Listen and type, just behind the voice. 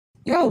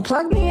Yo,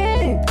 plug me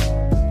in.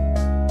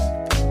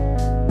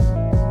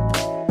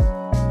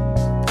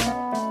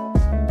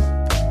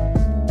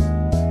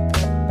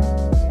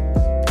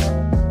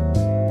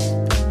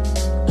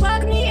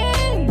 Plug me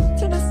in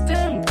to the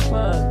STEM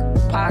Plug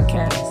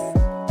podcast.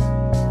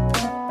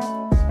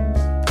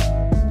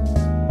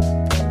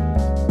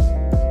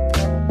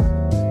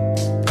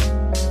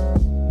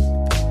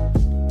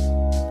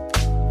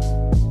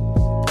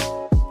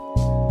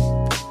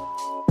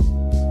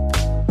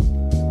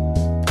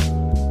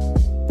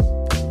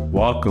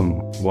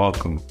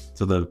 Welcome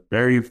to the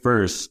very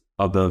first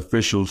of the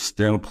official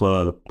STEM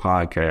Plug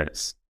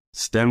podcast.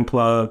 STEM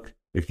Plug,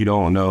 if you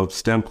don't know,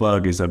 STEM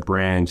Plug is a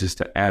brand just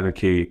to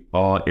advocate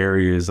all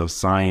areas of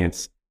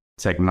science,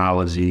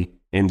 technology,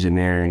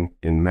 engineering,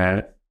 and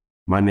math.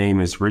 My name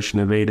is Rich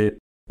Novated,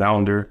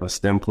 founder of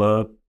STEM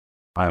Plug.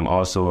 I am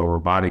also a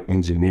robotic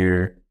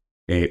engineer,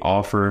 a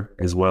author,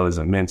 as well as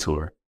a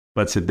mentor.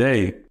 But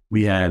today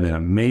we have an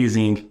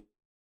amazing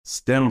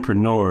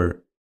STEMpreneur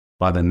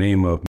by the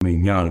name of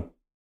Minyan.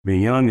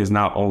 Minyan is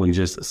not only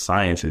just a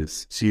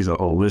scientist, she's a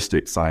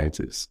holistic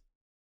scientist.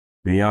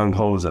 Minyan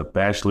holds a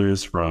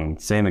bachelor's from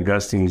St.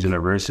 Augustine's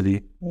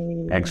University.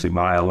 Actually,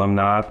 my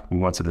alumni, we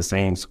went to the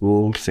same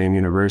school, same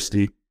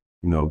university,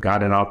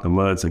 got it out the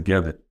mud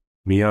together.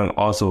 Minyan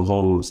also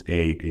holds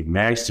a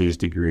master's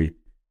degree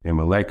in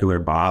molecular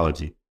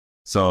biology.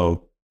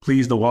 So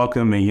pleased to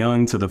welcome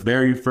Minyan to the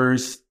very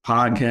first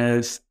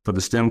podcast for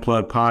the STEM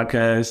Plug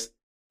podcast.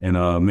 And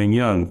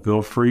Minyan,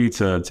 feel free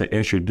to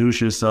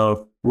introduce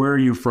yourself. Where are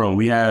you from?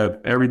 We have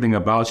everything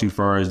about you as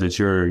far as that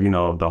you're,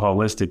 the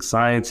holistic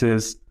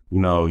scientist.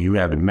 You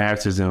have a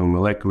master's in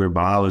molecular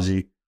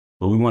biology,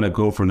 but we want to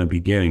go from the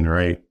beginning,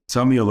 right?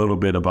 Tell me a little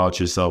bit about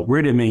yourself.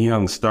 Where did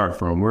Minyan start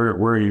from? Where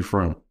are you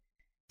from?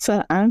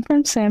 So I'm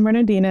from San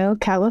Bernardino,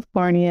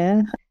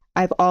 California.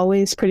 I've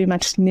always pretty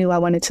much knew I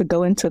wanted to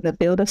go into the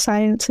field of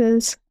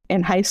sciences.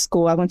 In high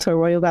school, I went to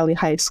Royal Valley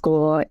High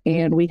School,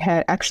 and we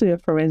had actually a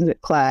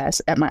forensic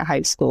class at my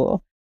high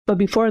school. But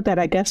before that,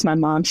 I guess my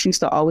mom, she used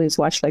to always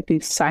watch like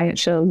these science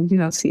shows,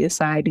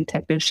 CSI,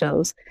 detective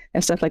shows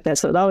and stuff like that.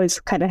 So it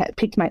always kind of had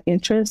piqued my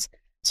interest.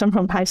 So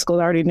from high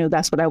school, I already knew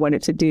that's what I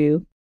wanted to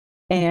do.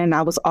 And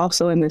I was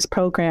also in this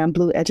program,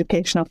 Blue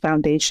Educational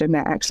Foundation,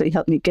 that actually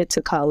helped me get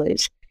to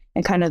college.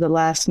 And kind of the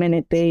last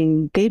minute,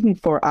 they gave me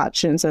 4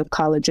 options of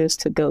colleges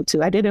to go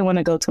to. I didn't want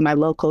to go to my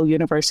local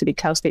university,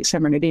 Cal State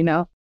San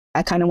Bernardino.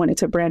 I kind of wanted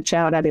to branch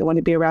out. I didn't want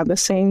to be around the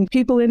same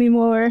people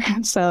anymore.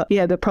 So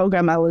yeah, the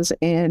program I was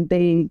in,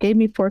 they gave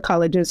me 4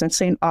 colleges, and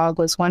St. Aug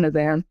was one of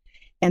them.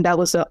 And that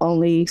was the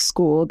only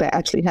school that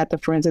actually had the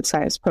forensic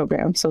science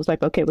program. So it's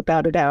like, okay,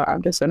 without a doubt,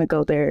 I'm just going to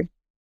go there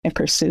and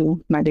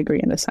pursue my degree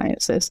in the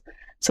sciences.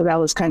 So that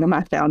was kind of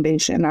my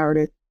foundation.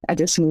 I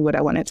just knew what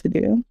I wanted to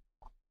do.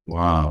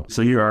 Wow.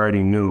 So you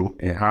already knew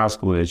in high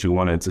school that you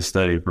wanted to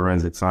study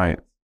forensic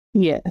science?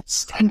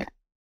 Yes.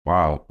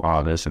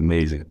 Wow, that's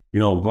amazing.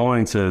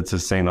 Going to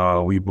St.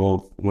 Aug, we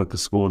both went to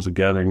school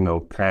together,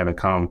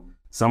 having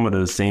some of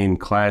the same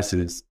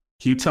classes.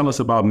 Can you tell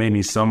us about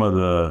maybe some of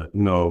the,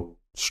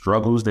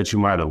 struggles that you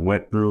might have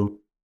went through,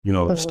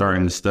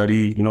 starting to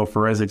study,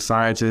 forensic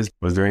sciences?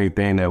 Was there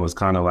anything that was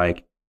kind of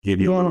like give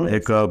you a little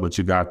hiccup, but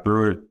you got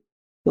through it?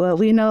 Well,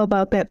 we know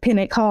about that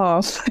Pinnock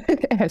Hall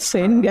at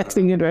St.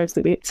 Augustine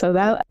University. So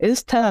that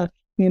is tough.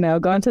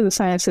 Going to the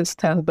science is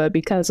tough, but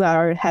because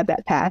I had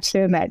that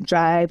passion, that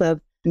drive of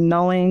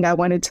knowing I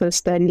wanted to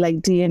study like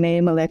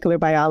DNA, molecular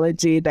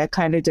biology, that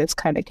kind of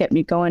kept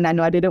me going. I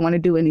know I didn't want to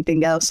do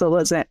anything else, so it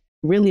wasn't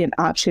really an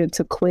option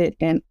to quit.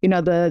 And,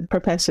 the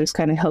professors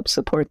kind of helped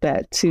support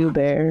that too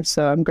there.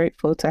 So I'm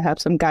grateful to have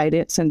some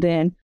guidance. And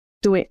then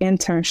doing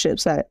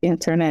internships at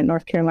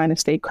North Carolina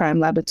State Crime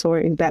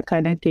Laboratory, that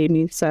kind of gave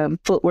me some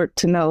footwork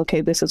to know,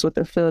 okay, this is what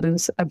the field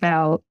is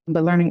about.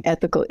 But learning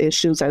ethical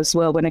issues as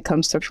well when it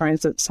comes to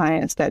forensic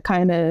science, that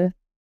kind of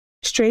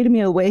strayed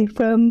me away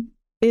from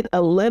it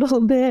a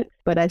little bit,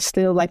 but I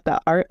still like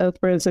the art of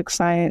forensic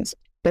science.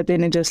 But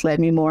then it just led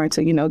me more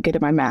into, getting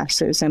my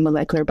master's in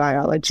molecular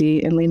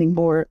biology and leaning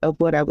more of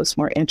what I was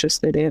more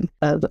interested in,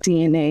 of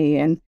DNA,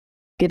 and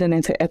getting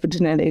into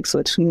epigenetics,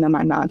 which,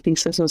 my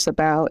non-thesis was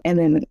about, and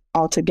then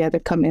altogether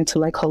come into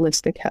like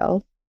holistic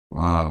health.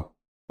 Wow.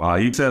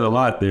 You said a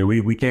lot there.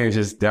 We can't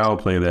just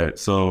downplay that.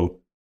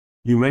 So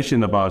you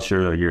mentioned about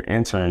your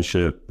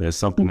internship as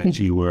something that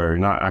you were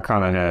not, I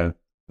kind of had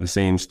the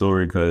same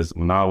story, because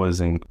when I was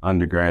in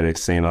undergrad at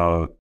St.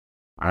 Aug,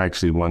 I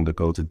actually wanted to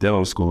go to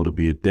dental school to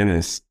be a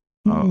dentist.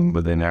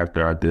 But then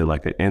after I did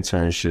like an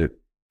internship,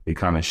 it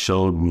kind of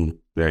showed me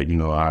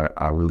that,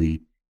 I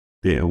really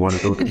didn't want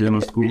to go to dental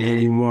school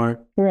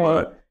anymore. Right.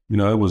 But,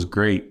 it was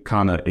great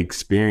kind of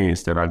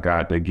experience that I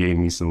got that gave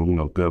me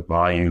some, good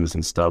volumes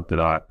and stuff that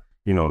I,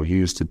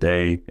 use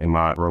today in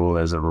my role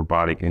as a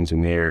robotic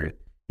engineer,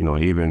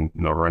 even,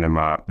 running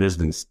my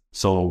business.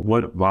 So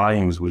what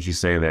volumes would you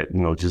say that,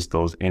 just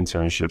those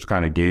internships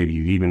kind of gave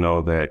you, even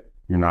though that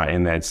you're not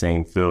in that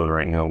same field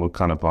right now? What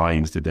kind of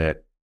volumes did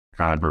that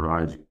kind of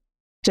provide you?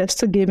 Just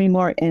to give me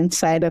more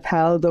insight of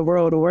how the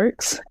world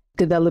works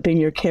developing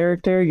your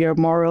character, your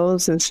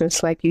morals. It's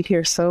just like you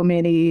hear so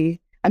many.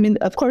 I mean,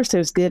 of course,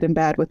 there's good and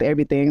bad with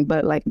everything,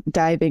 but like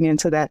diving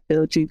into that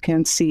field, you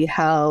can see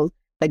how,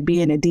 like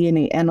being a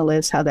DNA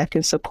analyst, how that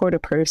can support a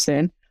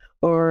person.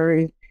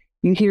 Or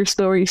you hear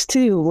stories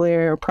too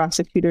where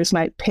prosecutors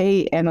might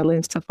pay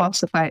analysts to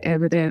falsify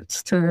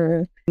evidence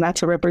to not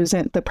to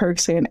represent the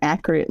person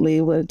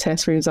accurately with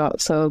test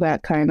results. So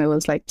that kind of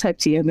was like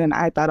touchy. And then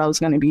I thought I was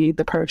going to be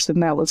the person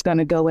that was going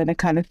to go in and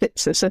kind of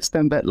fix the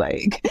system. But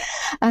like,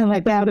 I'm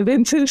like, that would have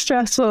been too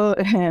stressful.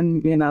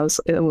 And, you know,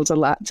 it was a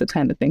lot to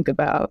kind of think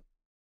about.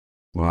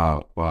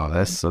 Wow.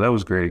 That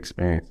was a great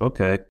experience.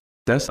 Okay.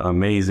 That's an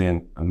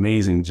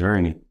amazing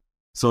journey.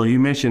 So you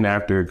mentioned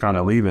after kind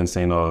of leaving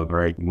St. Aug,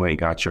 right, you went and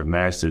got your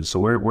master's. So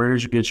where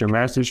did you get your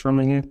master's from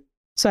again?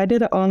 So I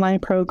did an online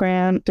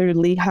program through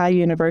Lehigh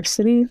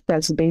University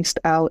that's based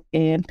out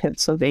in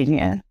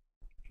Pennsylvania.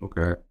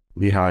 Okay.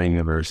 Lehigh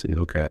University.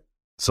 Okay.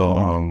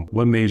 So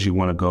what made you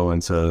want to go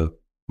into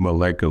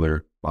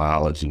molecular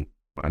biology?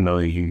 I know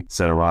you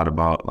said a lot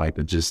about like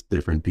the just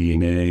different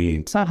DNA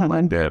and stuff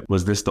like that.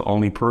 Was this the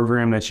only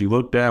program that you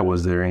looked at?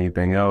 Was there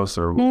anything else,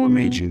 or what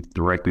made you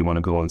directly want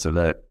to go into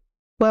that?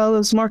 Well, it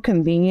was more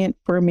convenient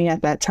for me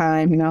at that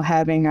time, you know,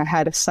 I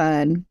had a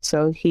son.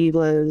 So he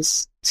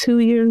was 2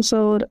 years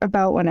old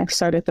about when I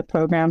started the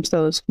program.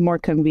 So it was more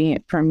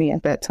convenient for me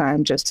at that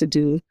time just to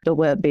do the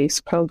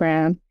web-based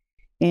program.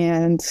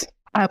 And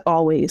I've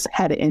always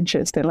had an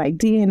interest in like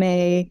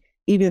DNA,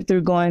 even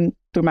going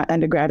through my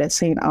undergrad at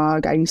St.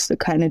 Aug. I used to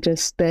kind of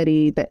just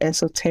study the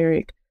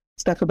esoteric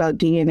stuff about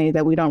DNA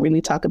that we don't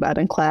really talk about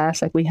in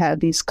class. Like we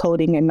have these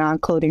coding and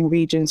non-coding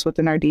regions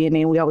within our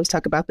DNA. We always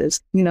talk about this,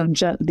 you know,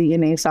 junk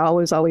DNA. So I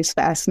was always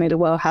fascinated.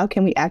 Well, how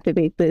can we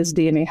activate this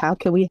DNA? How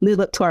can we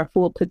live up to our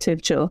full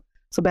potential?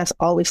 So that's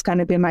always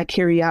kind of been my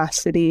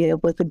curiosity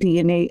with the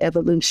DNA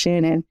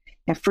evolution and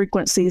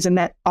frequencies. And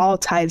that all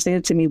ties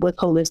into me with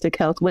holistic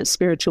health, with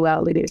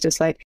spirituality. It's just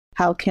like,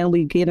 how can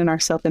we get in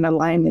ourselves in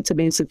alignment to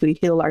basically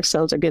heal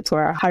ourselves or get to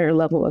our higher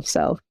level of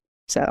self?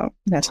 So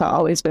that's how I've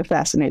always been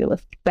fascinated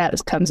with that.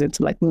 It comes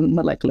into like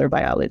molecular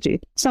biology,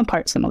 some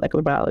parts of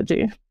molecular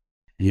biology.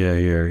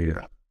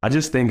 Yeah. I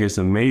just think it's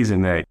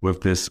amazing that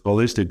with this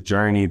holistic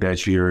journey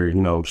that you're, you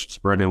know,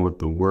 spreading with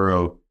the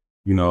world,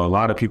 you know, a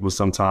lot of people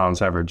sometimes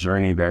have a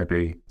journey that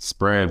they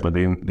spread, but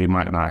they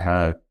might not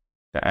have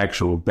the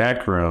actual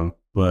background.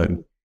 But,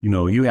 you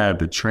know, you have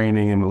the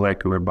training in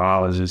molecular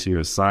biologists,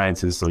 you're a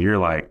scientist, so you're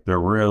like the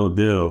real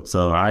deal.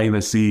 So I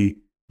even see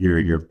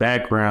your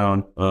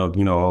background of,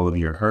 you know, all of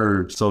your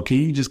herbs. So can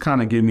you just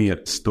kind of give me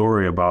a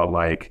story about,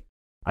 like,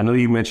 I know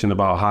you mentioned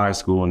about high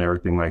school and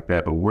everything like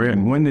that, but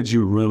when did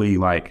you really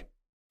like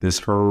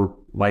this herb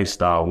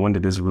lifestyle? When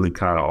did this really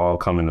kind of all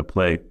come into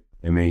play?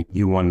 I mean,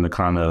 you wanted to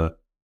kind of,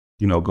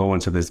 you know, go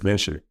into this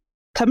venture.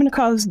 Coming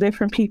across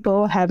different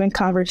people, having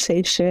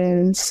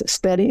conversations,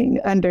 studying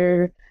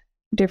under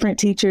different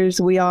teachers.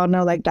 We all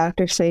know like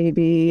Dr.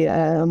 Sabi.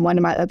 One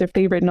of my other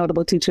favorite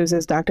notable teachers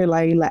is Dr.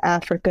 Laila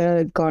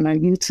Africa, going on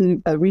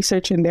YouTube,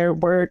 researching their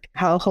work,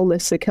 how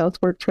holistic health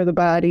works for the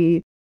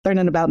body,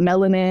 learning about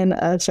melanin,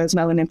 us as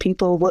melanin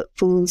people, what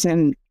foods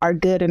are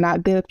good and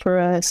not good for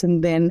us.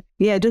 And then,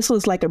 this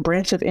was like a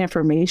branch of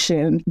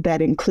information that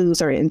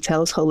includes or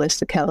entails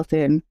holistic health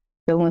and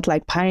dealing with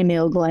like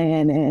pineal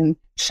gland and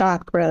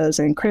chakras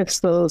and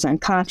crystals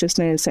and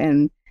consciousness,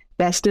 and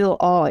that still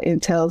all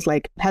entails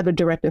like have a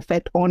direct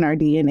effect on our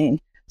DNA.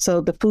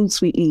 So the foods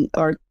we eat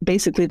are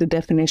basically the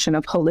definition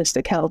of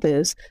holistic health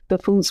is the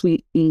foods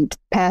we eat,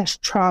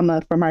 past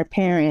trauma from our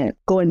parent,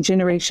 going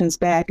generations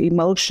back,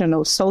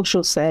 emotional,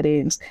 social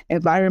settings,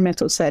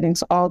 environmental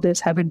settings, all this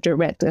have a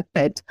direct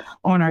effect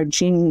on our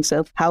genes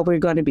of how we're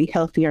going to be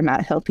healthy or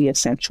not healthy,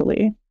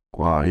 essentially.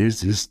 Wow, you're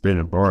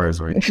spinning bars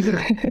right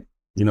there.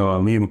 You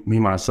know, me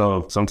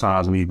myself,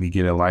 sometimes we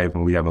get in life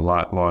and we have a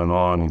lot going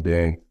on, and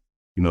then,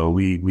 you know,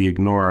 we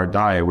ignore our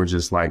diet. We're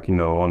just like, you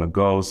know, on the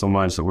go so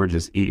much. So we're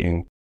just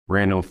eating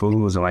random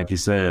foods. And like you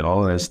said,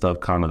 all of that stuff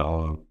kind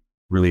of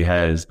really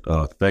has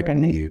effect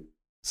on you.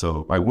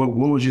 So like, what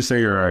would you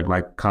say are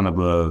like kind of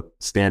a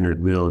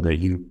standard meal that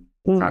you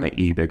kind of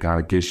eat that kind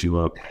of gets you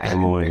up in the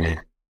morning?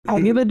 I'll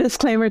give a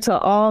disclaimer to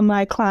all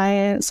my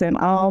clients and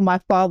all my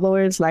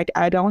followers. Like,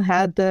 I don't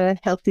have the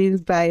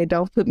healthiest diet.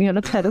 Don't put me on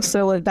a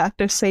pedestal with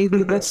Dr.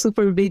 Sabi, the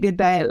super vegan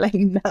diet. Like,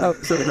 no.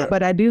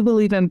 But I do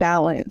believe in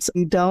balance.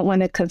 You don't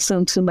want to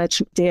consume too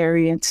much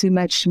dairy and too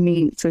much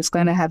meat. So it's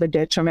going to have a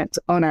detriment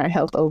on our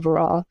health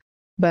overall.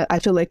 But I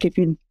feel like if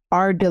you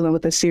are dealing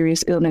with a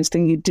serious illness,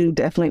 then you do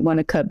definitely want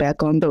to cut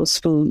back on those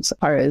foods as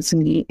far as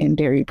meat and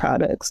dairy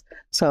products.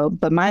 So,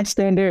 but my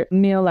standard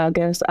meal, I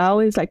guess, I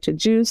always like to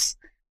juice.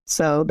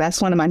 So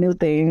that's one of my new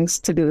things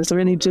to do is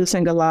really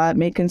juicing a lot,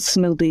 making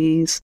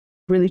smoothies,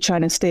 really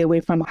trying to stay away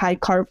from high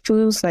carb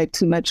foods like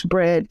too much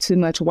bread, too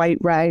much white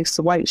rice,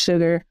 white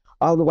sugar,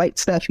 all the white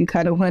stuff you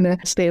kind of want to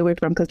stay away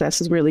from because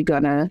that's really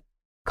going to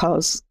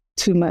cause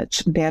too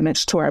much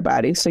damage to our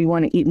body. So you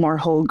want to eat more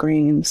whole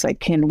grains like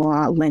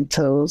quinoa,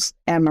 lentils,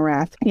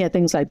 amaranth,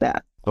 things like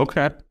that.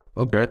 Okay.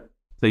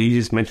 So you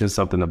just mentioned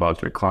something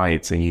about your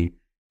clients and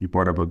you you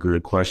brought up a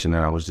good question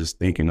that I was just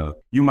thinking of.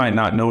 You might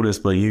not notice,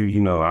 but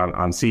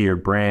I see your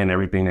brand,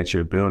 everything that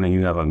you're building.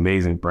 You have an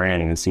amazing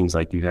brand, and it seems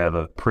like you have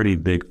a pretty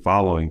big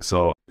following.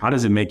 So how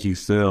does it make you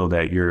feel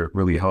that you're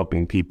really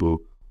helping people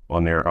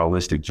on their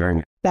holistic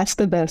journey? That's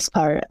the best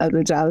part of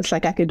the job. It's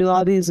like I can do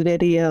all these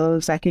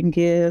videos. I can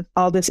give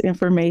all this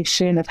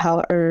information of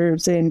how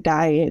herbs and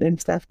diet and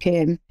stuff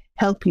can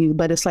help you.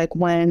 But it's like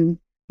when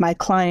my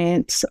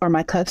clients or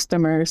my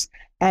customers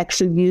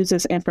actually use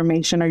this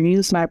information or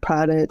use my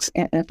products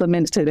and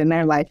implement it in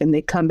their life, and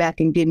they come back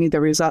and give me the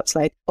results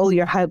like, oh,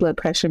 your high blood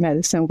pressure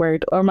medicine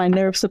worked, or my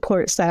nerve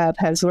support salve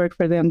has worked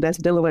for them that's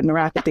dealing with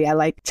neuropathy. I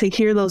like to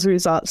hear those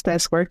results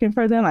that's working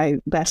for them.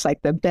 That's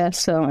like the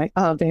best. So I'm like,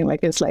 oh, dang,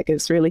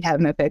 it's really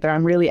having an effect, or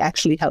I'm really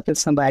actually helping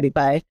somebody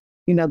by,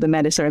 the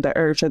medicine or the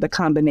herbs or the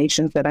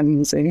combinations that I'm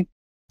using.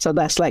 So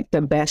that's like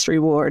the best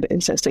reward,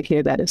 is just to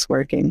hear that it's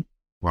working.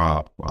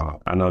 Wow.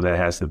 I know that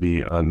has to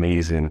be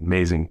amazing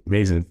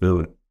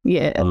feeling.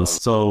 Yeah.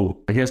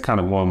 So I guess kind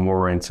of going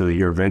more into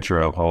your venture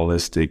of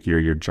holistic,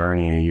 your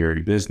journey and your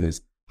business.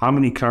 How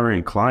many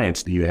current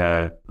clients do you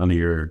have under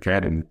your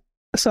academy?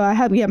 So I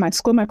have, my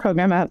school, my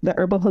program, I have the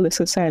Herbal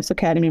Holistic Science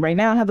Academy. Right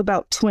now I have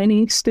about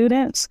 20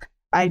 students.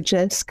 I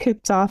just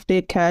kicked off the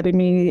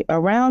academy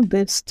around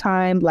this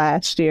time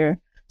last year.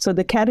 So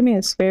the academy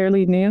is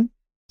fairly new.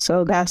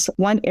 So that's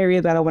one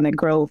area that I want to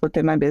grow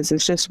within my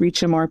business, just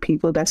reaching more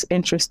people that's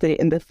interested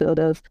in the field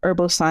of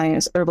herbal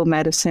science, herbal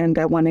medicine,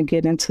 that want to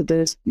get into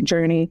this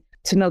journey,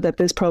 to know that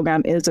this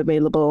program is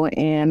available.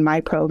 And my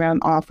program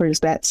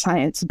offers that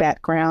science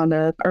background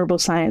of herbal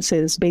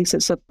sciences,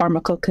 basics of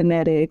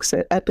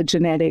pharmacokinetics,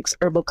 epigenetics,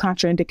 herbal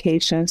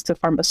contraindications to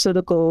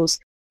pharmaceuticals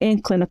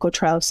in clinical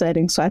trial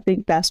settings. So I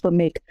think that's what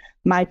make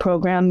my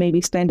program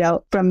maybe stand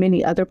out from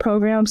many other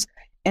programs.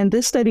 And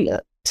this study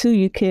too,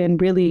 you can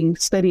really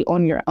study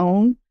on your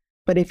own.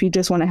 But if you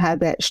just want to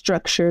have that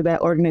structure,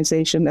 that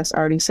organization that's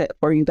already set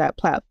for you, that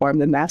platform,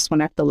 then that's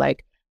when I feel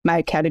like my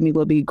academy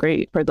will be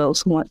great for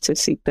those who want to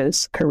seek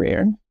this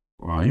career.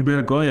 Wow, you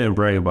better go ahead and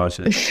brag about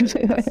it.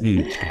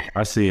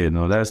 I see it.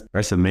 No,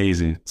 that's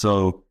amazing.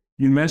 So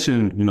you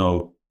mentioned,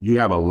 you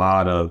have a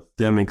lot of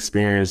STEM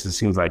experience. It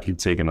seems like you've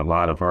taken a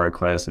lot of hard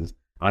classes.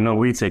 I know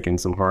we've taken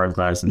some hard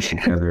classes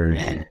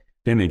together.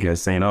 Then it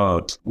gets saying,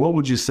 oh, what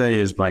would you say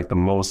is like the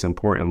most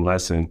important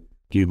lesson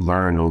you've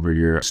learned over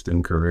your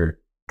STEM career?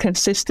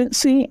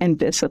 Consistency and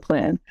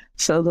discipline.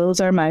 So those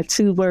are my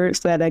two words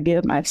that I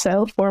give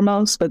myself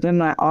foremost, but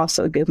then I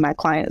also give my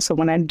clients. So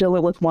when I'm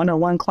dealing with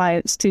one-on-one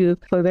clients too,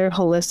 for their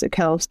holistic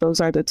health, those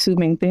are the two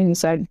main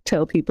things I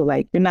tell people.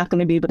 Like, you're not going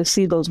to be able to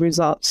see those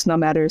results, no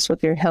matter it's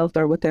with your health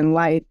or within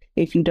life,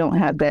 if you don't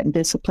have that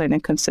discipline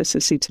and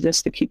consistency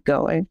to keep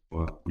going.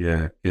 Well,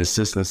 yeah,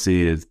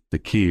 consistency is the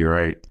key,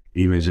 right?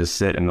 Even just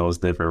setting those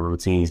different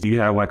routines. Do you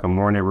have like a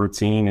morning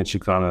routine that you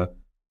kind of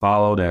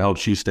follow that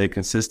helps you stay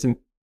consistent?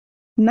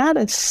 Not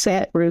a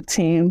set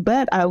routine,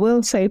 but I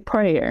will say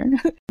prayer.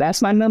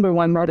 That's my number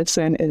one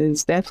medicine. It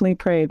is definitely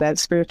prayer, that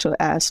spiritual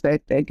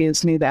aspect that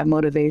gives me that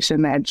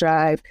motivation, that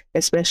drive,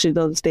 especially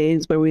those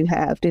days where we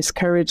have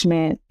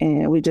discouragement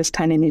and we just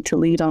kind of need to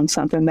lead on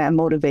something, that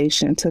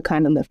motivation to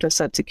kind of lift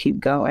us up to keep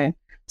going.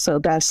 So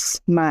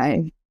that's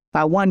my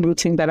one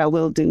routine that I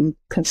will do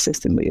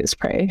consistently is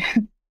pray.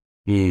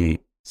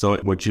 So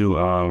would you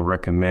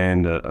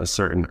recommend a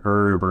certain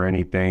herb or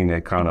anything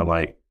that kind of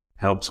like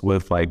helps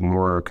with like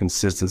more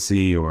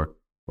consistency or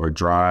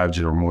drives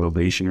or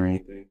motivation or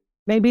anything?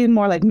 Maybe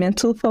more like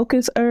mental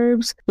focus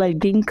herbs like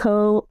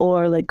ginkgo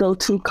or like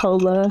gotu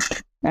kola.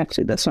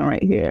 Actually, this one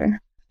right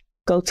here,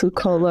 gotu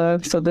kola.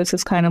 So this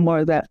is kind of more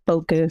of that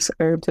focus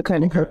herb to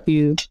kind of help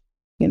you,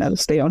 to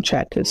stay on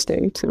track, to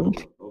stay too.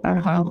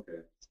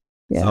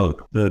 Yeah. So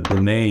the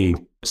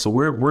name. So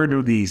where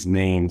do these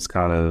names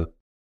kind of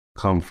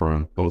come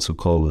from? Gotu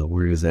kola.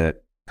 Where does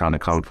that kind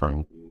of come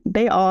from?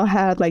 They all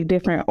have like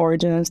different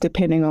origins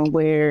depending on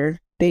where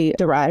they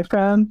derive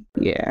from.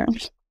 Yeah.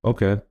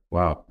 Okay.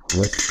 Wow.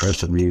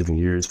 That's amazing.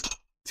 You're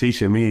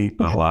teaching me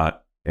a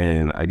lot.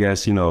 And I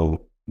guess, when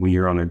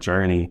you're on a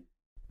journey,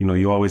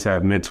 you always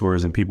have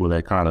mentors and people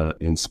that kind of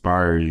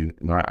inspire you.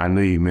 I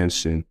know you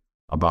mentioned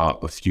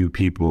about a few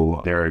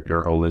people, their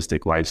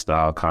holistic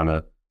lifestyle kind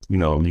of,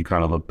 you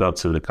kind of looked up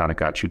to that kind of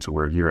got you to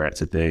where you're at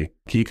today.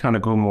 Can you kind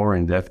of go more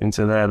in depth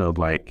into that of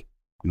like,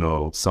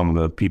 some of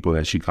the people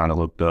that you kind of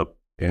looked up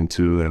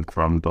into and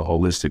from the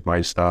holistic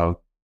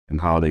lifestyle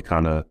and how they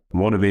kind of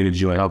motivated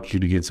you and helped you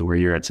to get to where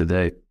you're at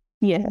today?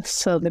 Yes.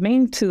 So the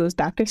main two is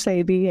Dr.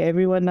 Sebi.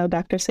 Everyone know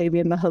Dr. Sebi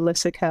in the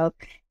holistic health.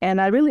 And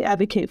I really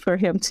advocate for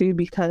him too,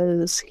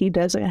 because he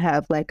doesn't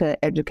have like an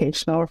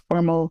educational or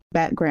formal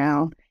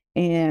background.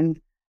 And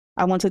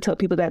I want to tell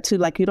people that too,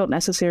 like, you don't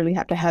necessarily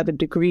have to have a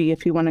degree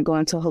if you want to go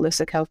into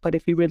holistic health, but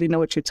if you really know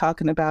what you're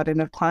talking about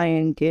and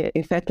applying it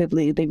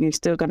effectively, then you're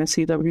still going to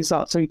see the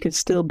results, or you can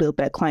still build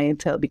that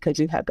clientele because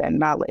you have that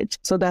knowledge.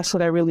 So that's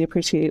what I really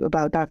appreciate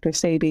about Dr.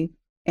 Sebi.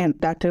 And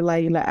Dr.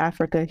 Laila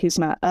Africa, he's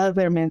my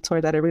other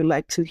mentor that I really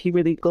like too. He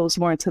really goes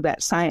more into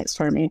that science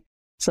for me.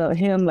 So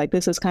him, like,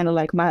 this is kind of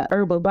like my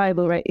herbal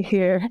Bible right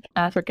here,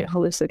 African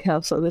holistic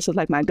health. So this is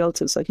like my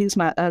go-to. So he's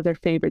my other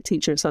favorite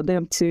teacher. So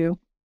them two.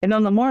 And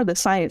on the more of the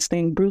science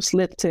thing, Bruce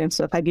Lipton,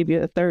 so if I give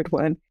you a third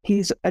one,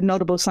 he's a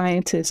notable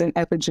scientist in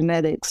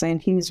epigenetics, and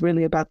he's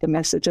really about the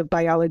message of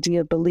biology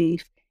of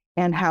belief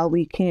and how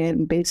we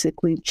can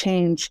basically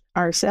change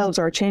ourselves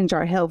or change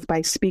our health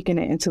by speaking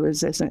it into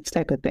existence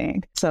type of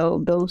thing.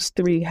 So those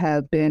three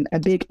have been a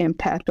big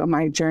impact on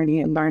my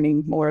journey in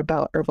learning more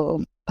about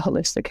herbal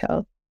holistic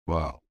health.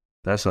 Wow,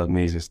 that's an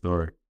amazing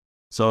story.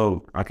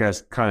 So I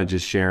guess kind of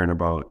just sharing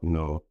about,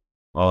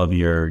 all of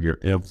your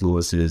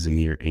influences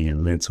and your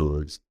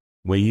mentors.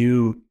 When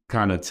you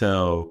kind of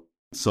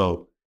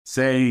so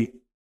say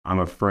I'm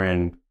a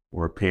friend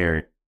or a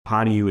parent,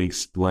 how do you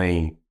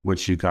explain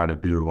what you got to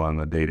do on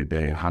a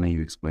day-to-day? How do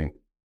you explain?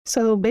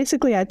 So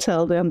basically, I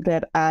tell them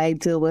that I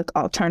deal with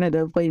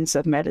alternative ways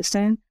of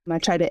medicine. I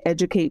try to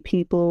educate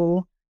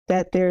people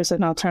that there's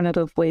an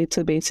alternative way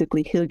to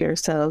basically heal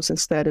yourselves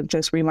instead of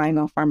just relying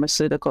on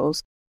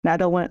pharmaceuticals. And I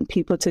don't want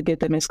people to get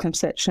the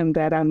misconception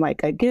that I'm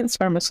like against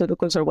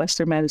pharmaceuticals or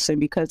Western medicine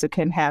because it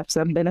can have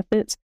some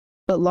benefits.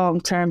 But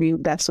long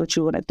term, that's what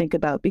you want to think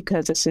about,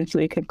 because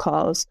essentially it can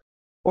cause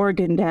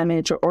organ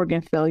damage or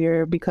organ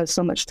failure because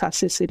so much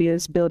toxicity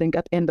is building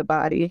up in the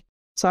body.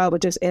 So I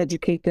would just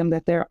educate them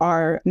that there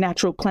are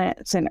natural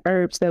plants and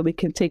herbs that we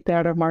can take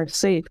that are more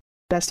safe.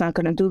 That's not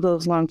going to do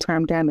those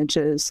long-term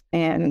damages,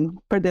 and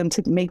for them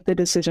to make the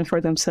decision for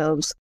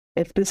themselves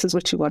if this is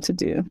what you want to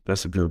do.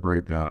 That's a good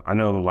breakdown. I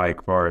know,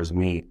 like, far as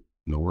me,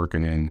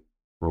 working in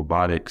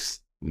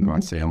robotics, I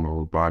say I'm a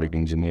robotic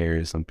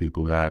engineer. Some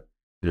people have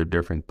their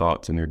different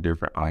thoughts and their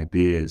different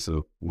ideas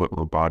of what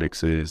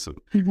robotics is. So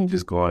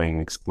just going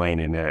and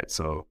explaining that.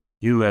 So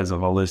you as a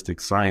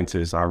holistic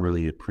scientist, I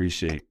really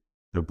appreciate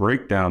the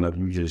breakdown of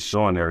you just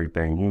showing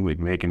everything. You were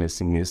making it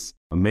seem it's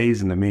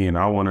amazing to me. And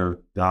I want to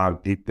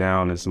dive deep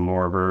down in some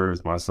more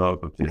verbs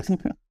myself of just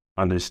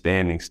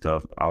understanding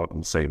stuff.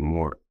 I'll say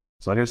more.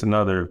 So I guess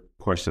another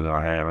question that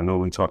I have, I know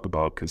we talked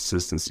about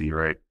consistency,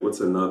 right? What's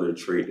another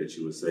trait that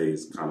you would say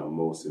is kind of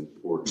most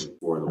important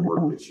for the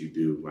work that you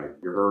do, like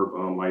your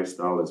herb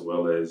lifestyle as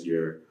well as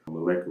your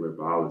molecular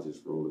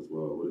biologist role as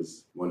well? What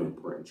is one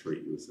important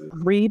trait you would say?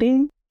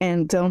 Reading,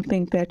 and don't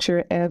think that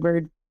you're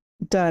ever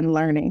done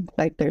learning.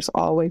 Like, there's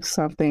always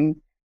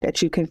something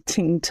that you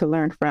continue to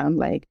learn from.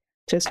 Like,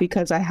 just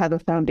because I have a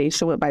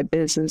foundation with my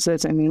business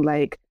doesn't mean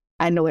like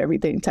I know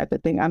everything type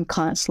of thing. I'm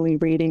constantly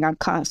reading. I'm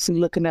constantly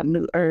looking up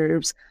new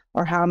herbs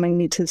or how I may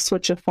need to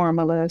switch a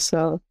formula.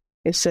 So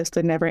it's just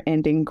a never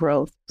ending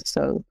growth.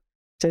 So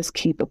just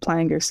keep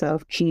applying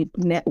yourself, keep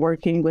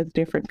networking with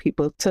different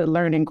people to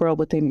learn and grow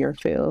within your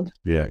field.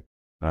 Yeah,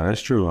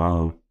 that's true.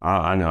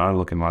 I know I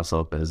look at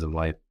myself as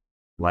a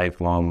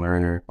lifelong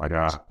learner. Like,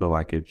 I feel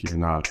like if you're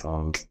not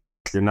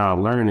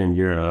learning,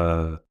 you're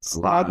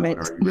alive. Are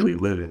you really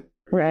living?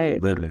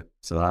 Right. Living.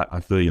 So I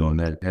feel you on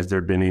that. Has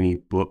there been any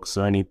books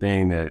or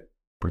anything that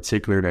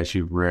particular that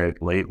you've read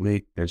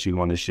lately that you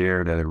want to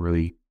share that it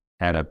really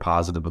had a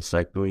positive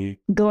effect on you?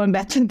 Going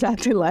back to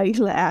Dr.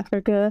 Laila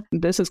Africa,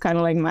 this is kind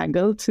of like my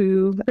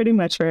go-to pretty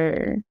much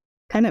for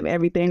kind of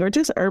everything, or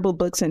just herbal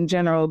books in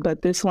general.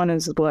 But this one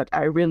is what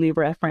I really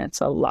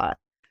reference a lot.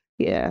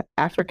 Yeah,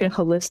 African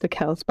Holistic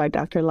Health by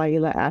Dr.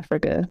 Laila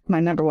Africa,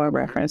 my number one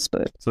reference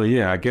book. So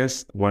yeah, I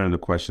guess one of the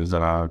questions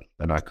that I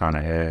kind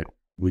of had,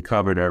 we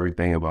covered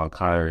everything about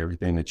kind of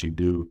everything that you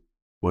do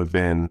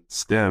within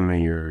STEM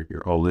and your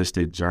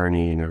holistic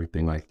journey and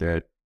everything like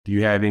that. Do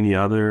you have any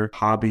other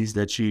hobbies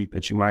that you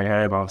might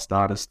have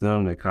outside of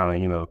STEM that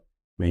kind of,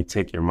 may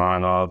take your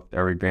mind off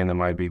everything that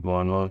might be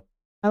going on?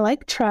 I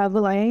like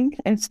traveling.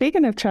 And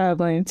speaking of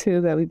traveling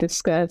too, that we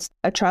discussed,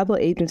 a travel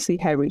agency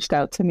had reached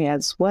out to me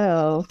as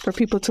well for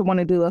people to want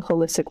to do a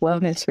holistic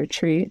wellness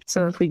retreat.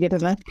 So if we get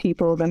enough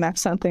people, then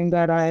that's something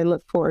that I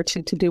look forward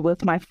to do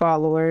with my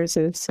followers,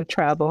 is to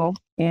travel.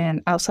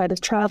 And outside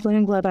of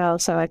traveling, what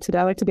else I like to do?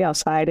 I like to be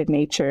outside in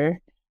nature,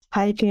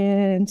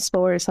 hiking,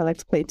 sports. I like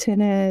to play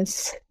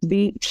tennis,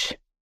 beach.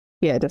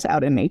 Yeah, just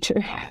out in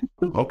nature.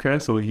 Okay,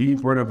 so you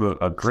brought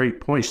up a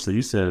great point. So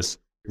you said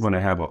you're going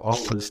to have a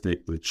holistic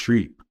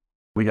retreat.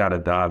 We got to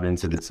dive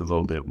into this a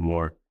little bit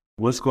more.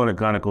 What's going to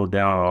kind of go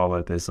down all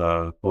at this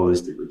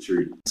holistic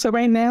retreat? So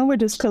right now we're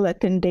just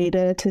collecting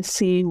data to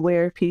see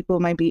where people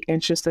might be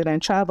interested in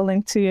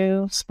traveling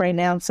to. So right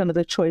now, some of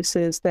the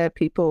choices that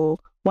people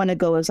want to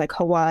go is like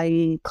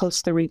Hawaii,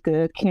 Costa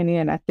Rica, Kenya,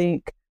 and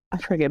I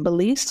forget,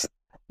 Belize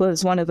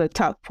was one of the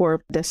top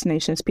 4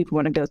 destinations people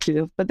want to go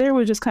to. But there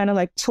was just kind of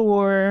like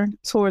tour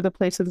the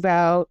places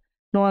out,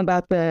 knowing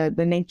about the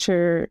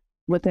nature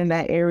within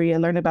that area,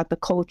 learn about the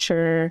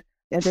culture,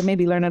 and then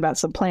maybe learn about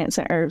some plants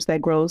and herbs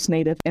that grows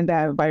native in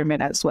that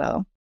environment as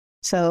well.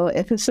 So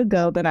if it's a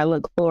go, then I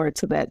look forward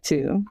to that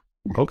too.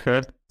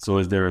 Okay. So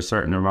is there a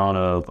certain amount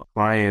of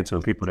clients or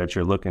people that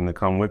you're looking to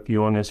come with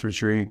you on this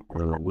retreat?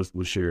 Or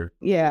what's your...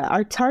 Yeah,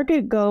 our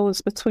target goal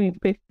is between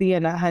 50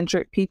 and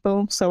 100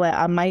 people. So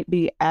I might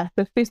be at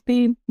the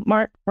 50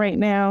 mark right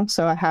now.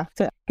 So I have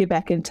to get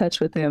back in touch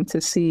with them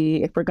to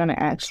see if we're going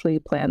to actually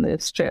plan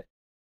this trip.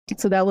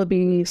 So that would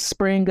be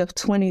spring of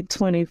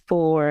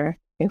 2024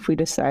 if we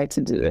decide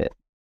to do it.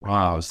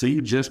 Wow. So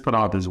you just put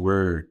out this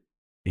word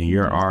and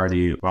you're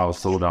already about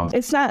sold out.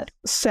 It's not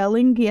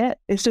selling yet.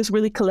 It's just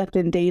really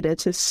collecting data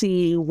to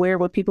see where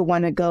would people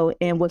want to go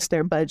and what's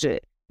their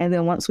budget. And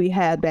then once we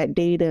have that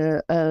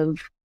data of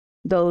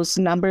those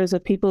numbers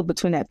of people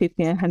between that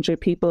 50 and 100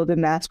 people,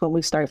 then that's when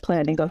we start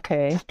planning.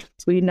 Okay,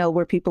 so we know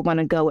where people want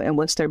to go and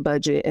what's their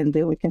budget. And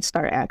then we can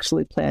start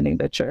actually planning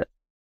the trip.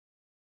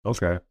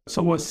 Okay.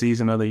 So what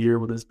season of the year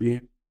will this be?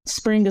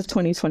 Spring of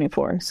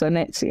 2024. So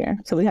next year.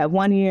 So we have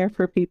 1 year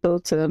for people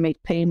to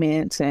make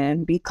payments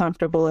and be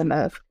comfortable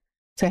enough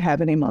to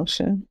have an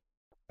emotion.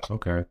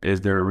 Okay.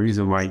 Is there a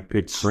reason why you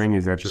picked spring?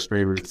 Is that your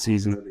favorite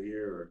season of the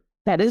year? Or?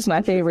 That is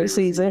my favorite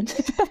season.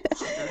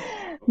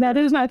 That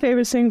is my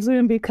favorite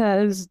season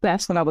because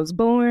that's when I was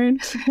born.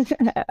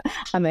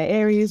 I'm an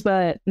Aries,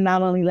 but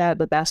not only that,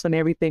 but that's when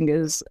everything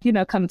is,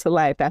 coming to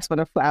life. That's when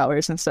the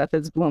flowers and stuff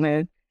is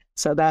blooming.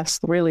 So that's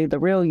really the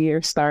real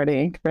year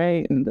starting,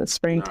 right? In the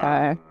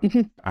springtime.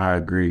 I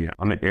agree.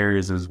 I'm in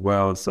Aries as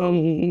well. So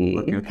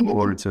looking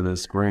forward to the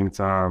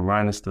springtime,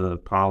 minus the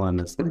pollen.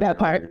 That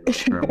part.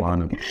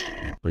 Carolina.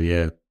 But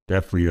yeah,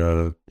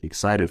 definitely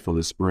excited for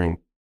the spring.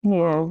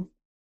 Yeah.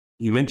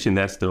 You mentioned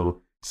that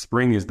still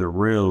spring is the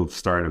real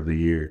start of the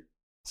year.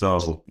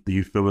 So do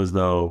you feel as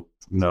though,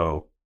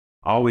 I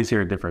always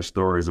hear different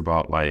stories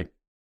about like,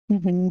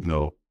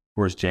 of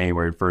course,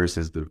 January 1st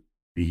is the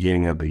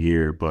beginning of the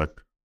year, but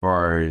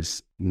far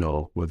as,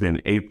 within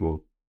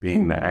April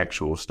being the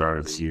actual start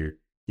of the year.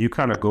 You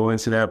kind of go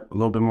into that a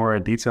little bit more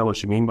in detail,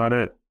 what you mean by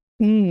that?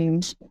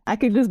 I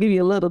could just give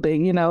you a little bit,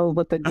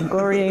 with the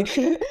Gregorian,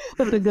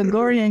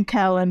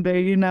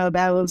 calendar,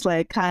 that was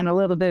like kind of a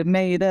little bit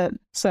made up.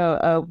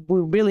 So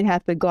we really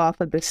have to go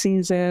off of the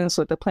seasons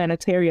with the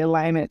planetary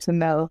alignment to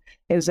know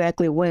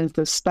exactly when's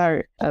the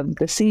start of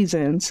the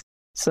seasons.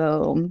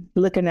 So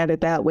looking at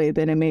it that way,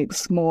 then it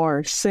makes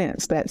more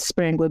sense that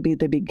spring would be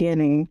the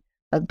beginning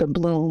of the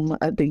bloom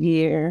of the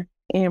year.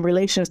 In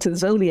relations to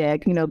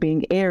zodiac,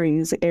 being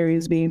Aries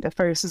being the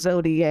first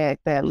zodiac,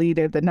 that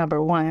leader, the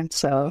number one.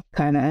 So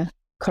kind of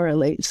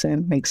correlates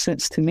and makes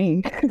sense to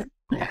me.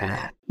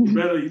 You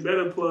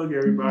better plug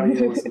everybody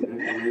in with some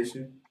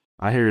information.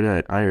 I hear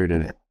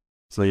that.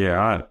 So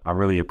yeah, I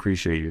really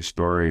appreciate your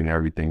story and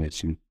everything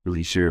that you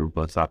really shared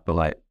with us. I feel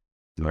like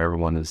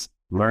everyone is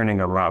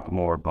learning a lot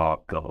more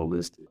about the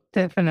holistic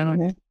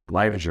Definitely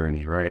life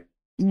journey, right?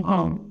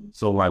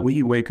 So like when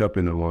you wake up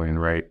in the morning,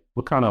 right?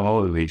 What kind of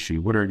motivates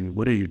you? What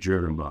are you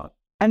driven by?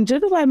 I'm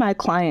driven by my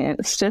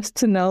clients, just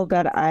to know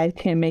that I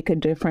can make a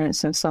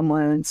difference in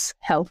someone's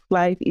health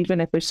life, even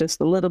if it's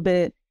just a little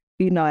bit.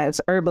 As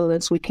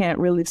herbalists, we can't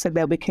really say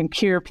that we can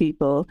cure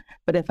people,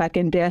 but if I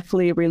can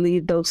definitely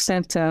relieve those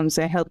symptoms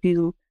and help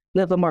you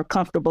live a more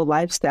comfortable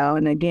lifestyle,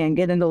 and again,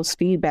 getting those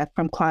feedback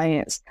from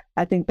clients,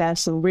 I think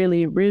that's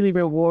really, really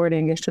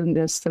rewarding. It's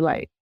just to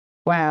like,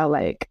 wow,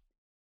 like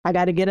I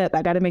got to get up,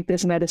 I got to make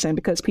this medicine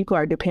because people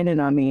are dependent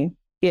on me.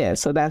 Yeah,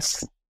 so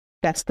that's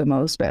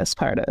the best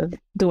part of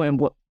doing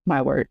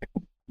my work.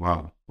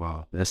 Wow,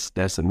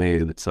 that's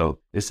amazing. So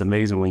it's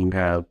amazing when you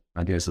have,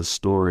 I guess, a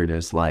story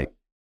that's like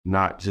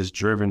not just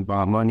driven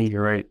by money,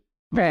 right?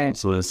 Right.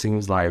 So it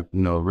seems like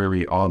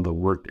really all the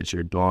work that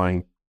you're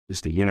doing,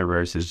 just the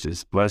universe is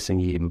just blessing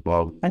you in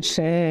both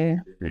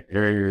different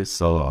areas.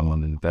 So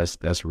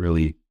that's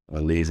really an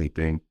amazing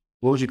thing.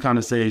 What would you kind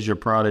of say is your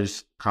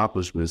proudest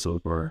accomplishment so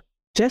far?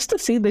 Just to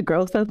see the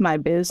growth of my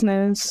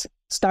business,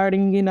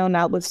 starting,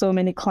 not with so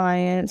many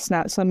clients,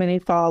 not so many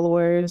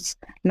followers,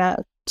 not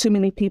too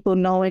many people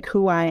knowing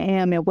who I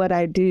am and what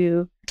I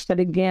do, but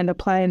again,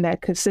 applying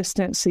that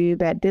consistency,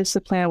 that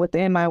discipline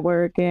within my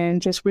work,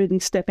 and just really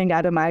stepping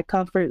out of my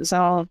comfort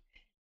zone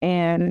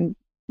and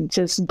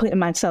just putting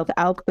myself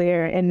out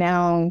there, and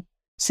now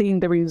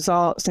seeing the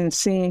results and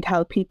seeing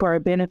how people are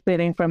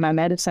benefiting from my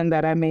medicine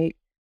that I make.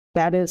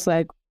 That is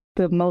like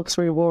the most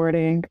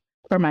rewarding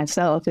for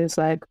myself. It's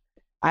like,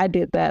 I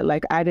did that.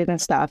 Like I didn't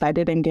stop. I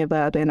didn't give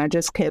up, and I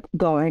just kept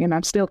going, and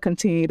I'm still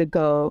continuing to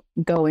go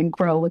and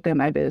grow within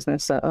my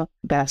business. So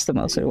that's the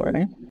most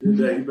rewarding.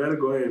 You better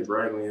go ahead and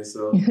brag on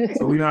yourself.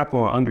 So we're not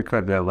going to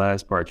undercut that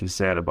last part you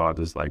said about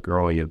just like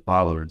growing your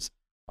followers.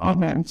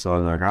 So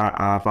like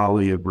I follow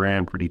your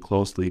brand pretty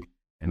closely,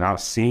 and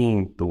I've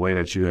seen the way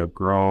that you have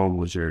grown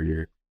with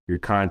your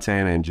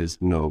content and just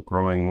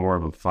growing more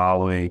of a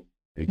following.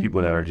 And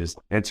people that are just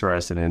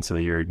interested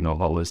into your,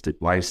 holistic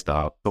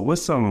lifestyle. So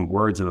what's some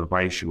words of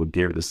advice you would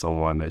give to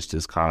someone that's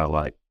just kind of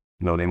like,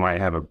 they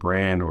might have a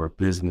brand or a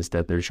business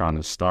that they're trying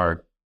to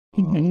start,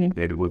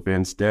 maybe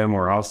within STEM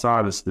or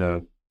outside of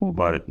STEM,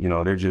 but,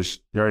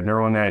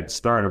 they're on that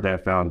start of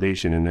that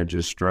foundation and they're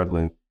just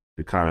struggling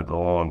to kind of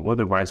go on. What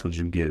advice would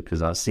you give?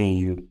 Because I've seen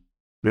you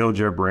build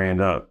your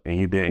brand up and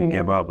you didn't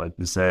give up, like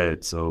you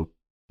said. So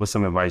what's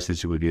some advice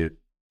that you would give?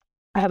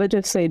 I would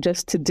just say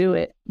just to do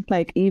it.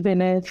 Like,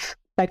 even if,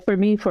 like for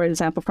me, for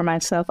example, for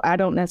myself, I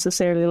don't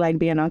necessarily like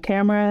being on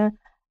camera.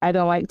 I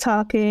don't like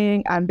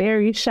talking. I'm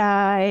very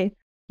shy,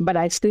 but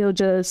I still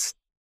just,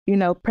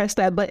 press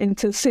that button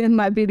to send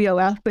my video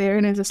out there.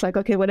 And it's just like,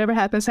 okay, whatever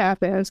happens,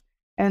 happens.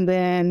 And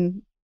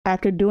then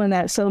after doing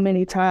that so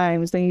many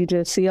times, then you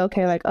just see,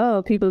 okay, like,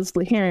 oh, people's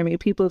hearing me,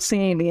 people's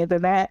seeing me. And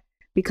then that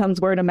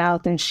becomes word of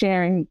mouth and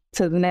sharing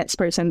to the next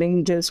person. Then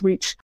you just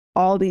reach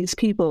all these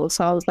people.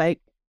 So I was like,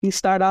 you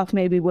start off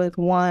maybe with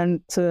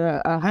 1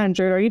 to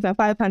 100 or even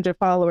 500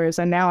 followers.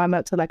 And now I'm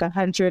up to like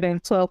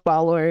 112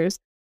 followers.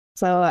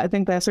 So I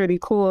think that's really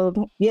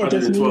cool. Yeah,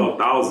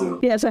 112,000.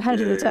 Yeah, it's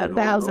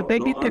 112,000.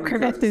 Thank you for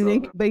correcting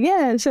me. But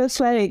yeah, it's just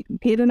like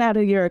getting out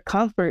of your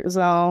comfort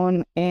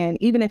zone. And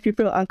even if you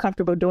feel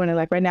uncomfortable doing it,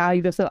 like right now, I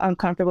even feel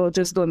uncomfortable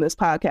just doing this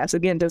podcast.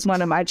 Again, just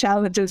one of my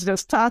challenges,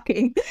 just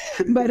talking.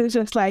 But it's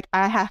just like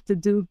I have to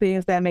do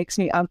things that makes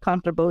me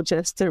uncomfortable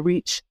just to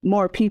reach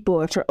more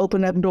people or to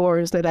open up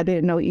doors that I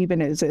didn't know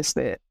even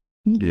existed.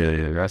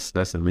 Yeah,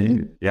 that's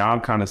amazing. Yeah, I'm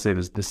kind of saying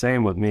it's the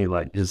same with me.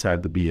 Like, just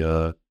had to be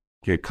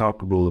get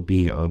comfortable with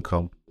being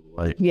uncomfortable.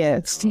 Like,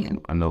 yes,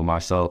 I know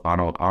myself. I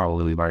don't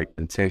really like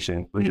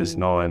intention, but just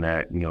knowing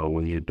that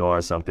when you're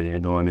doing something, you're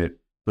doing it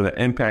for the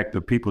impact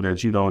of people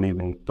that you don't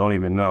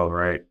even know,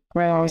 right?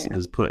 Right.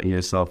 Just putting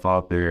yourself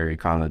out there and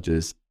kind of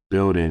just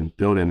building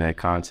that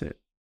content.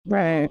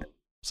 Right.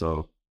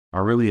 So I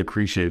really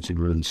appreciate you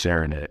really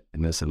sharing that,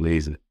 and that's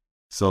amazing.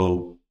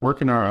 So where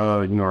can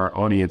our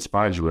audience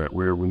find you at?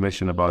 Where we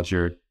mentioned about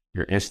your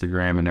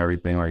Instagram and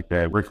everything like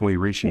that. Where can we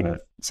reach you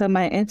at? So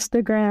my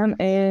Instagram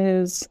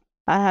is,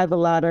 I have a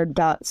lot of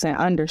dots and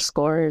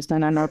underscores,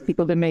 and I know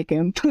people been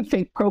making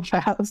fake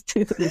profiles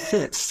too.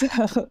 So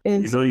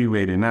it's, you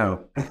made it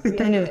now.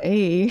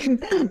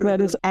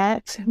 but it's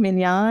at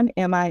Minyan,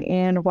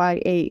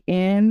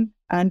 MINYAN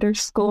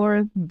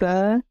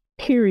 _the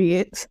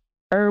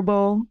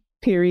herbal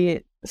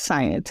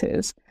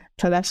scientist.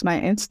 So that's my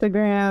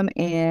Instagram,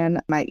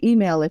 and my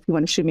email, if you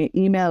want to shoot me an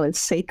email, is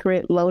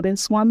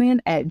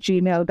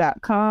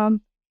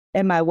sacredlotuswoman@gmail.com.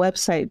 And my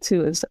website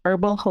too is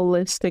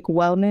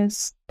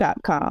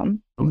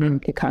herbalholisticwellness.com. Okay. You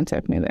can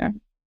contact me there.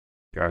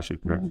 Gotcha.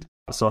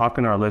 So how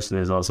can our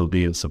listeners also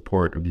be in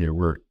support of your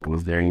work?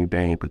 Was there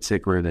anything in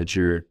particular that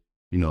you're,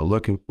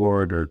 looking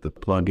for or to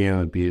plug in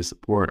and be in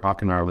support? How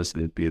can our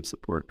listeners be in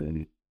support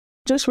then?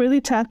 Just really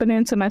tapping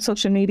into my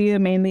social media,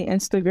 mainly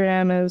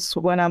Instagram is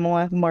what I'm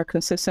on more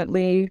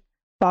consistently.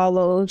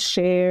 Follow,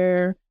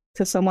 share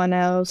to someone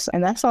else.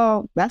 And that's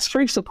all, that's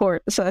free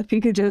support. So if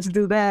you could just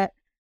do that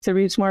to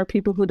reach more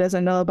people who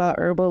doesn't know about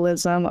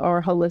herbalism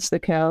or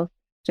holistic health,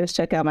 just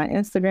check out my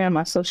Instagram,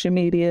 my social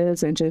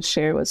medias, and just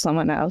share with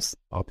someone else.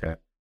 Okay.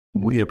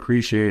 We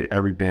appreciate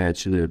everything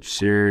that you have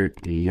shared,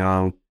 the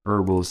young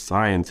herbal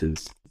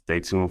scientist.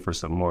 Stay tuned for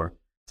some more.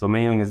 So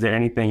Minyan, is there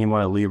anything you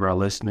want to leave our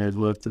listeners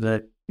with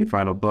today? Your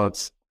final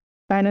thoughts?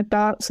 Final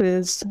thoughts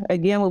is,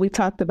 again, what we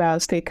talked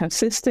about: stay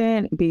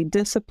consistent, be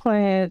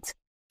disciplined,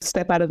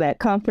 step out of that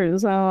comfort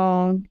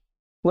zone.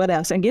 What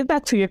else? And give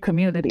back to your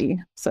community.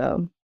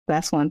 So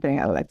that's one thing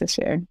I would like to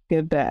share.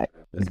 Give back.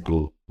 That's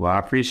cool. Well, I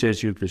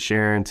appreciate you for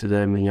sharing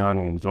today, Minyan,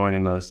 and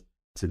joining us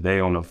today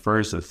on the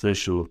first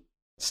official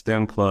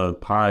STEM Plug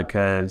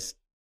podcast.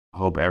 I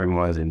hope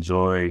everyone's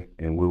enjoyed,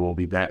 and we will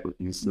be back with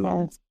you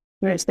soon.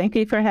 Yes. Thank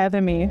you for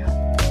having me.